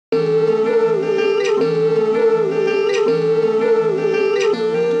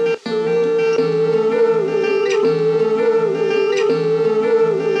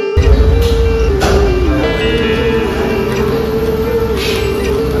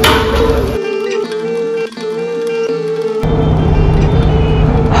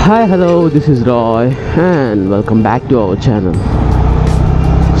Hi, hello, this is Roy and welcome back to our channel.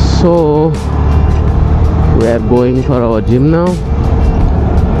 So we are going for our gym now,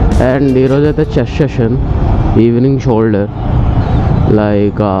 and ఈరోజు అయితే chest session, evening shoulder.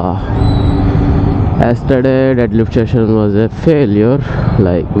 Like yesterday deadlift session was a failure.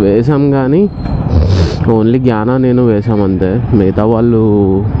 Like వేసాం కానీ only జ్ఞాన నేను వేసాం అంతే, మిగతా వాళ్ళు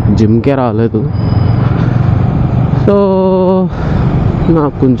జిమ్కే రాలేదు. సో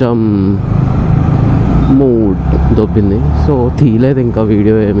నాకు కొంచెం మూడ్ దొబ్బింది, సో తీయలేదు ఇంకా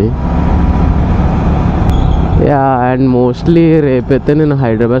వీడియో ఏమి. యా, అండ్ మోస్ట్లీ రేపైతే నేను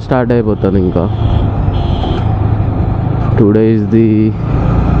హైదరాబాద్ స్టార్ట్ అయిపోతాను. ఇంకా today is the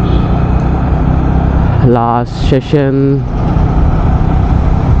last session,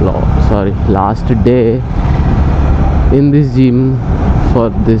 last day in this gym for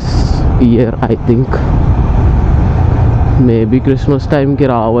this year. I think maybe Christmas టైంకి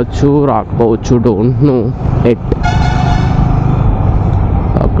రావచ్చు, రాకపోవచ్చు, డోంట్ నో ఎట్.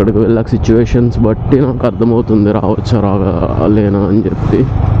 అక్కడికి వెళ్ళక సిచ్యువేషన్స్ బట్టి నాకు అర్థమవుతుంది రావచ్చా రాలేనా అని చెప్పి.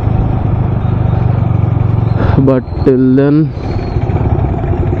 But till then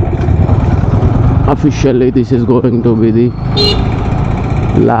officially this is going to be the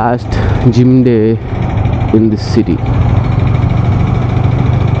last gym day in this city.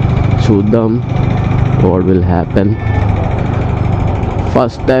 చూద్దాం what will happen.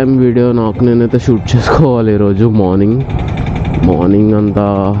 First time video నాకు నేనైతే షూట్ చేసుకోవాలి ఈరోజు మార్నింగ్ అంతా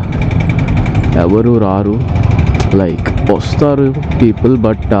ఎవరు రారు, లైక్ వస్తారు people,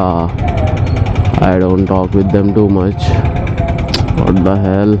 but I don't talk with them too much. What the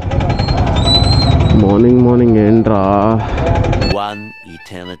hell, morning ఏంట్రా. One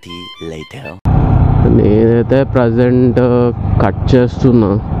eternity later. నేనైతే ప్రజెంట్ కట్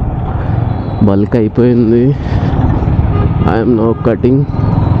చేస్తున్నా, బల్క్ అయిపోయింది. I'm no cutting,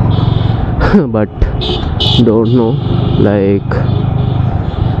 but don't know, like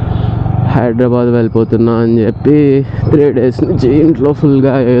Hyderabad వెళ్ళిపోతున్నా అని చెప్పి 3 days నుంచి ఇంట్లో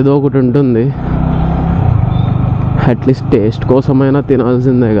ఫుల్గా ఏదో ఒకటి ఉంటుంది. అట్లీస్ట్ టేస్ట్ కోసమైనా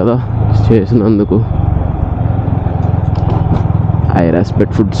తినాల్సిందే కదా చేసినందుకు. I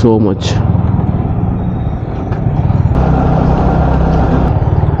respect food so much.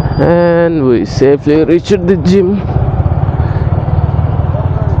 And we safely reached the gym.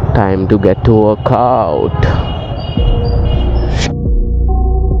 Time to get to work out.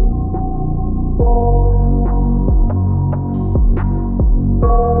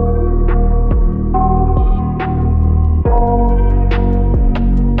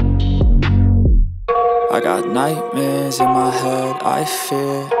 I got nightmares in my head, I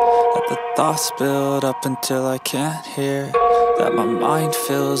fear that the thoughts build up until I can't hear, that my mind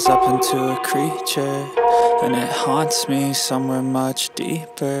fills up into a creature, and it haunts me somewhere much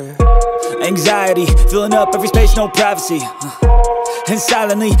deeper. Anxiety, filling up every space, no privacy, and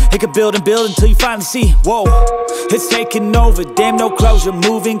silently, it could build and build until you finally see, whoa, it's taking over, damn no closure,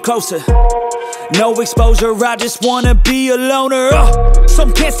 moving closer, no exposure, I just wanna be a loner.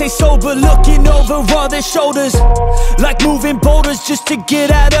 Some can't stay sober, looking over all their shoulders, like moving boulders just to get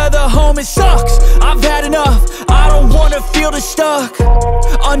out of the home. It sucks, I've had enough, I don't wanna feel the stuck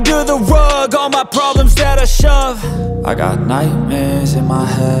under the rug, all my problems that I shove. I got nightmares in my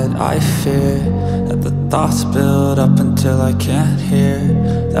head, I fear that the thoughts build up until I can't hear,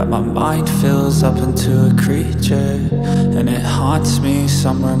 that my mind fills up into a creature, and it haunts me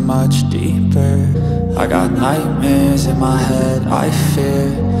somewhere much deeper. I got nightmares in my head, I fear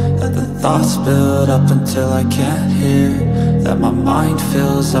that the thoughts build up until I can't hear, that my mind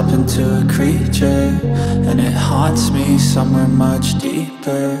fills up into a creature, and it haunts me somewhere much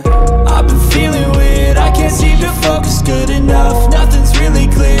deeper. I've been feeling weird, I can't seem to focus good enough, nothing's really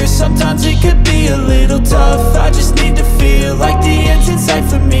clear, sometimes it could be a little tough, I just need to feel like the end's in sight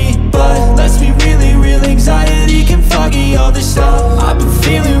for me, but let's be really real, anxiety can foggy all this stuff. I've been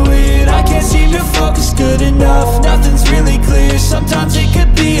feeling weird, I can't seem to focus good enough, nothing's really clear, sometimes it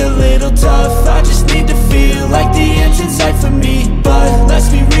could be a little tough, I just need to feel like the end's in sight for me, but let's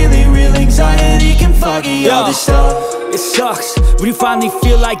be really real, anxiety can foggy all this stuff. It sucks when you finally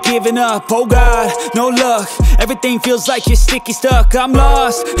feel like giving up. Oh God, no luck, everything feels like you're sticky stuck. I'm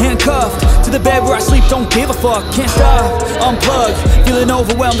lost, handcuffed to the bed where I sleep, don't give a fuck. Can't stop, unplugged, feeling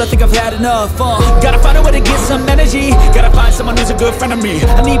overwhelmed, I think I've had enough. Gotta find a way to get some energy, gotta find someone who's a good friend of me.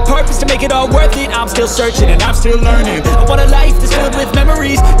 I need purpose to make it all worth it, I'm still searching and I'm still learning. I want a life that's filled with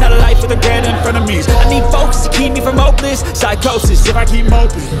memories, not a life with regret in front of me. I need focus to keep me from hopeless psychosis if I keep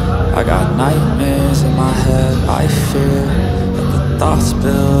moping. I got nightmares in my head, I fear that the thoughts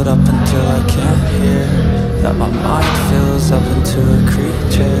build up until I can't hear, that my mind fills up into a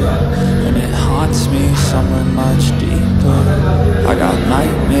creature, and it haunts me somewhere much deeper. I got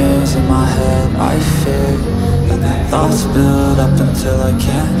nightmares in my head, I fear that the thoughts build up until I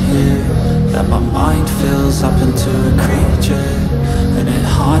can't hear, that my mind fills up into a creature, and it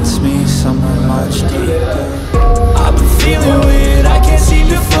haunts me somewhere much deeper. I've been feeling weird, I can't seem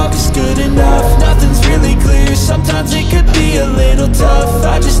to focus good enough. Nothing's really clear, sometimes it could be a little tough.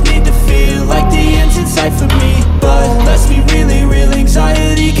 I just need to feel like the end's in sight for me, but let's be really real,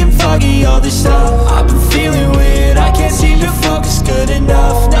 anxiety can foggy all this stuff. I've been feeling weird, I can't seem to focus good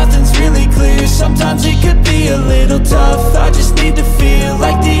enough. Nothing's really clear, sometimes it could be a little tough. I just need to feel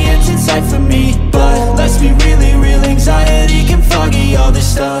like the end's in sight for me, but let's be really real, anxiety can foggy all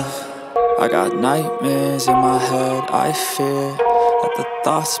this stuff. I got nightmares in my head, I fear that the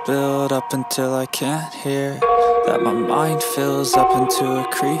thoughts build up until I can't hear, that my mind fills up into a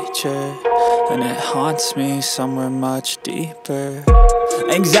creature, and it haunts me somewhere much deeper.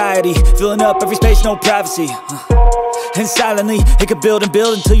 Anxiety, filling up every space, no privacy. And silently, it could build and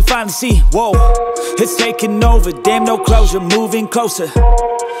build until you finally see, whoa, it's taking over, damn no closure, moving closer.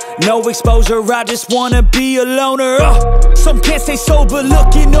 No exposure, I just wanna be a loner. Some can't stay sober,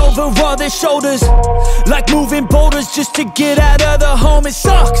 looking over all their shoulders, like moving boulders just to get out of the home. It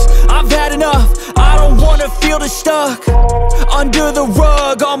sucks, I've had enough, I don't wanna feel the stuck under the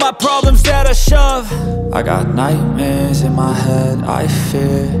rug, all my problems that I shove. I got nightmares in my head, I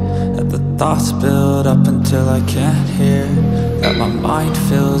fear that the thoughts build up until I can't hear, that my mind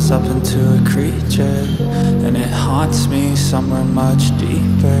fills up into a creature, and it haunts me somewhere much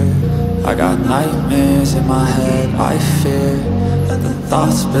deeper. I got nightmares in my head, I fear that the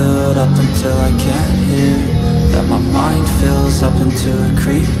thoughts build up until I can't hear, that my mind fills up into a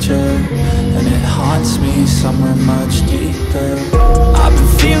creature, and it haunts me somewhere much deeper. I've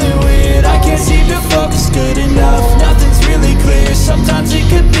been feeling weird, I can't seem to focus good enough. Nothing's really clear, sometimes it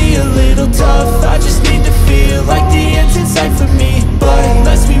could be a little tough. I just need to feel like the end's in sight for me, but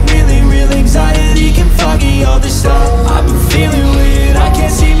let's be really real, anxiety can foggy all this stuff. I've been feeling weird, I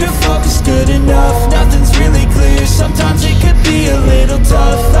can't seem to focus good enough. Nothing's really clear, sometimes it could be a little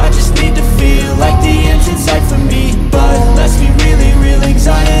tough. I just need to feel like the end's in sight for me, but let's be really real,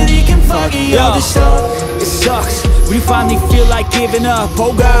 anxiety can foggy all this stuff. It sucks when you finally feel like giving up.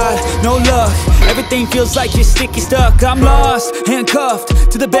 Oh God, no luck, everything feels like you're sticky stuck. I'm lost,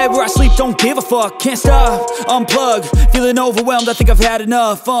 handcuffed to the bed where I sleep, don't give a fuck. Can't stop, unplug, feeling overwhelmed, I think I've had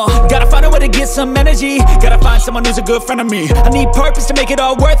enough. Gotta find a way to get some energy, gotta find someone who's a good friend of me. I need purpose to make it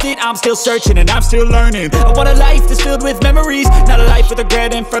all worth it, I'm still searching and I'm still learning. I want a life that's filled with memories, not a life with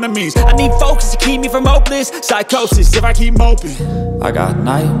regret in front of me. I need focus to keep me from hopeless psychosis if I keep moping. I got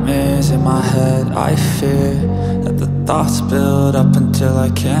nightmares in my head, I fear that the thoughts build up until I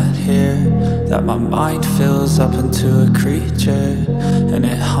can't hear, that my mind fills up into a creature, and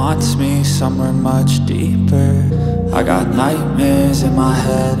it haunts me somewhere much deeper. I got nightmares in my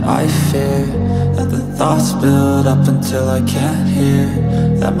head, I fear that the thoughts build up until I can't hear,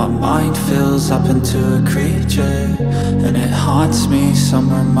 that my mind fills up into a creature, and it haunts me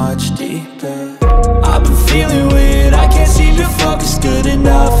somewhere much deeper. I've been feeling weird, I can't seem to focus good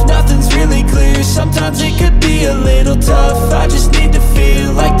enough. Nothing's really clear, sometimes it could be a little tough. I just need to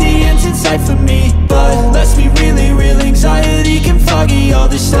feel like the end's in sight for me, but let's be really real, anxiety can foggy all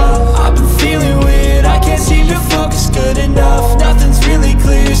this stuff. I've been feeling weird, I can't seem to focus good enough. Nothing's really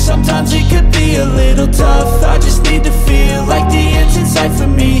clear, sometimes it could be a little tough. I just need to feel like the end's in sight for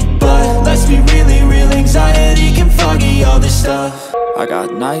me, but let's be really real, anxiety can foggy all this stuff. I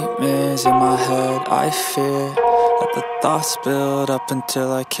got nightmares in my head, I fear that the thoughts build up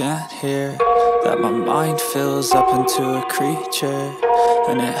until I can't hear, that my mind fills up into a creature,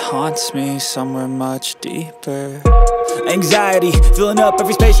 and it haunts me somewhere much deeper. Anxiety, filling up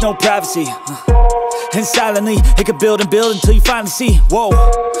every space, no privacy. And silently, it could build and build until you finally see, whoa,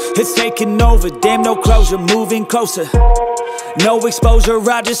 it's taking over, damn no closure, moving closer. No exposure,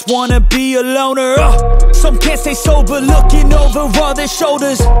 I just wanna be a loner. Some can't stay sober, looking over all their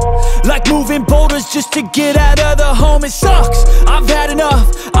shoulders, like moving boulders just to get out of the home. It sucks, I've had enough,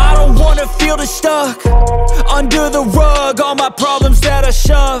 I don't wanna feel the stuck under the rug, all my problems that I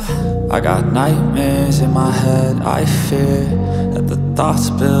shove. I got nightmares in my head, I fear that the thoughts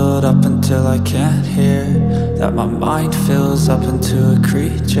build up until I can't hear, that my mind fills up into a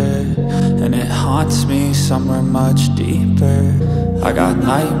creature, and it haunts me somewhere much deeper. I got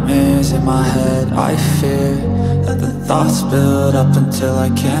nightmares in my head, I fear that the thoughts build up until I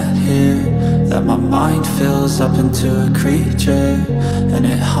can't hear, that my mind fills up into a creature, and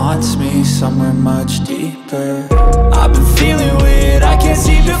it haunts me somewhere much deeper. I've been feeling weird, I can't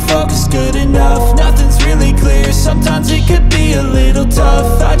seem to focus good enough. Nothing's really sometimes it could be a little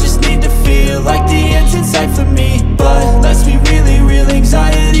tough. I just need to feel like the end's in sight for me. But let's be really real,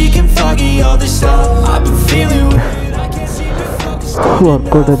 anxiety can foggy all this stuff. I've been feeling weird, I can't seem to focus.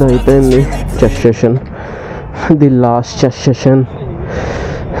 Work out అయితే అయిపోయింది. Chest session, the last chest session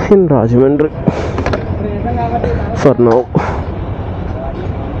in Rajahmundry for now,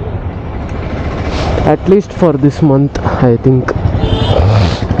 at least for this month I think.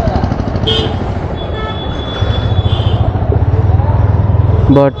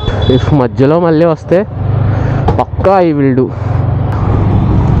 But if మధ్యలో మళ్ళీ వస్తే పక్కా I will do.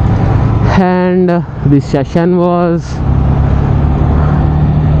 And this session was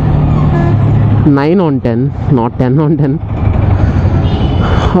 9 on 10, not 10 on 10.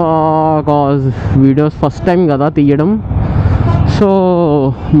 Cause videos first time కదా తీయడం, so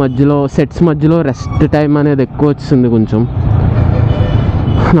మధ్యలో sets మధ్యలో rest time అనేది ఎక్కువ వచ్చింది. కొంచెం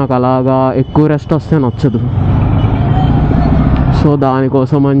నాకు అలాగా ఎక్కువ రెస్ట్ వస్తే నచ్చదు. సో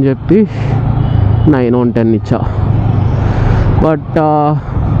దానికోసం అని చెప్పి 9 on 10 ఇచ్చా. బట్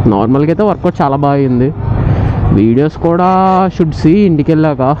నార్మల్గా అయితే వర్కౌట్ చాలా బాగా అయింది. వీడియోస్ కూడా షుడ్ సీ ఇంటికి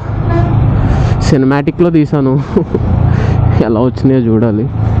వెళ్ళాక. సినిమాటిక్లో తీసాను, ఎలా వచ్చినాయో చూడాలి.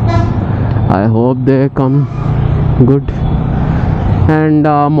 I hope they come good. And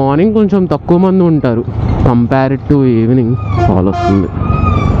morning కొంచెం తక్కువ మంది ఉంటారు కంపేర్ టు ఈవినింగ్, చాలా వస్తుంది.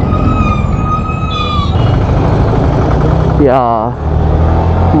 యా,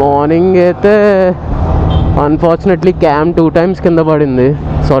 మార్నింగ్ అయితే అన్ఫార్చునేట్లీ క్యామ్ 2 times కింద పడింది.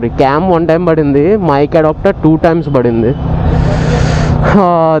 సారీ, క్యామ్ 1 time పడింది, మైక్ అడాప్టర్ 2 times పడింది.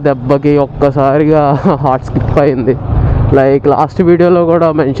 దెబ్బకి ఒక్కసారిగా హార్ట్ స్కిప్ అయింది. లైక్ లాస్ట్ వీడియోలో కూడా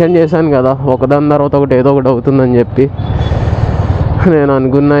మెన్షన్ చేశాను కదా, ఒకదాని తర్వాత ఒకటి ఏదో ఒకటి అవుతుందని చెప్పి. నేను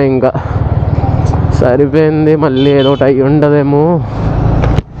అనుకున్నా ఇంకా సరిపోయింది, మళ్ళీ ఏదో ఒకటి అయ్యి ఉండదేమో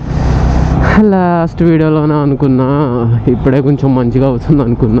లాస్ట్ వీడియోలోనే అనుకున్నా. ఇప్పుడే కొంచెం మంచిగా అవుతుంది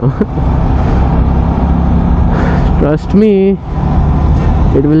అనుకున్నా. Trust me,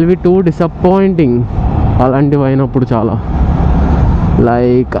 it will be two disappointing అలాంటివి అయినప్పుడు. చాలా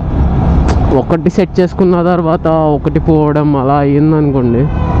లైక్ ఒకటి సెట్ చేసుకున్న తర్వాత ఒకటి పోవడం అలా అయ్యిందనుకోండి,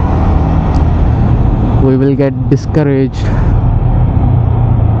 we will get discouraged.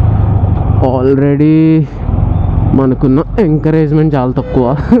 Already మనకున్న ఎంకరేజ్మెంట్ చాలా తక్కువ.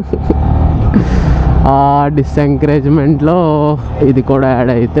 ఆ డిసెంకరేజ్మెంట్లో ఇది కూడా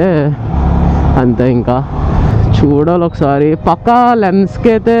యాడ్ అయితే అంతే. ఇంకా చూడాలి ఒకసారి పక్కా. లెన్స్కి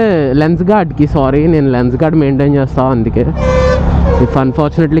అయితే లెన్స్ గార్డ్కి, సారీ నేను లెన్స్ గార్డ్ మెయింటైన్ చేస్తాను, అందుకే ఇఫ్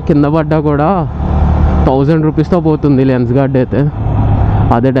అన్ఫార్చునేట్లీ కింద పడ్డా కూడా 1000 రూపీస్తో పోతుంది లెన్స్ గార్డ్ అయితే.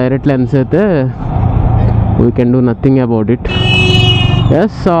 అదే డైరెక్ట్ లెన్స్ అయితే we can do nothing about it.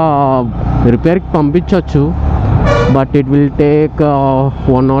 Yes, రిపేర్కి పంపించవచ్చు, but it will take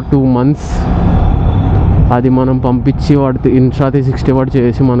 1 or 2 months. అది మనం పంపించి వాడి Insta360 వాడు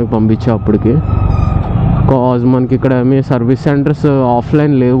చేసి మనకు పంపించే అప్పటికి. కాజ్ మనకి ఇక్కడ ఏమీ సర్వీస్ సెంటర్స్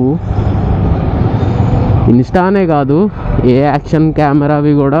ఆఫ్లైన్ లేవు. ఇన్స్టానే కాదు, ఏ యాక్షన్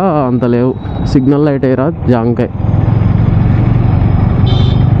కెమెరావి కూడా అంత లేవు. సిగ్నల్ లైట్ అయ్యారా జాంకాయ్.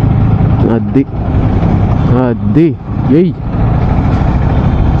 అది అది ఎయ్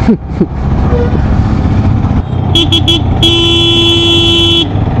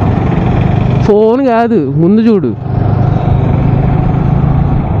ఫోన్ కాదు, ముందు చూడు.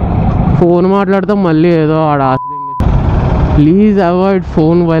 ఫోన్ మాట్లాడతాం మళ్ళీ ఏదో ఆడ. Please avoid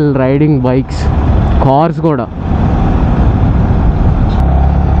phone while riding bikes, cars కూడా.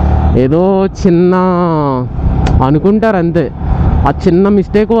 ఏదో చిన్న అనుకుంటారు అంతే, ఆ చిన్న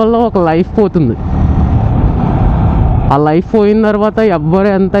మిస్టేక్ వల్ల ఒక లైఫ్ పోతుంది. ఆ లైఫ్ పోయిన తర్వాత ఎవ్వరు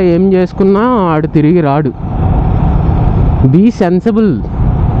ఎంత ఏం చేసుకున్నా ఆడు తిరిగి రాడు. Be sensible,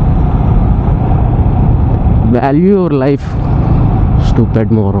 value your life.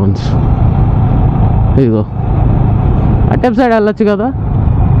 Stupid మోరాన్స్. ఇదిగో అటెప్ సైడ్ వెళ్ళొచ్చు కదా.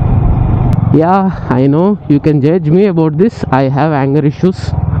 Yeah, I know you can judge me about this. I have anger issues,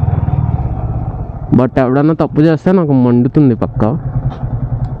 but ఎవడన్నా తప్పు చేస్తే నాకు మండుతుంది పక్క.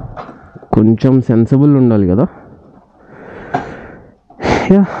 కొంచెం సెన్సిబుల్ ఉండాలి కదా.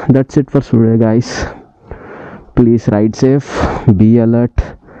 Yeah, that's it for today guys. Please ride safe, be alert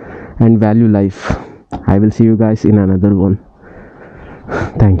and value life. I will see you guys in another one.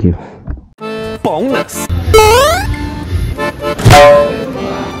 Thank you. Bonus.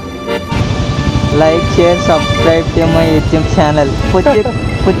 Like, share, subscribe to my YouTube channel.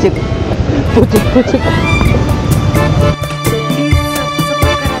 Puchik.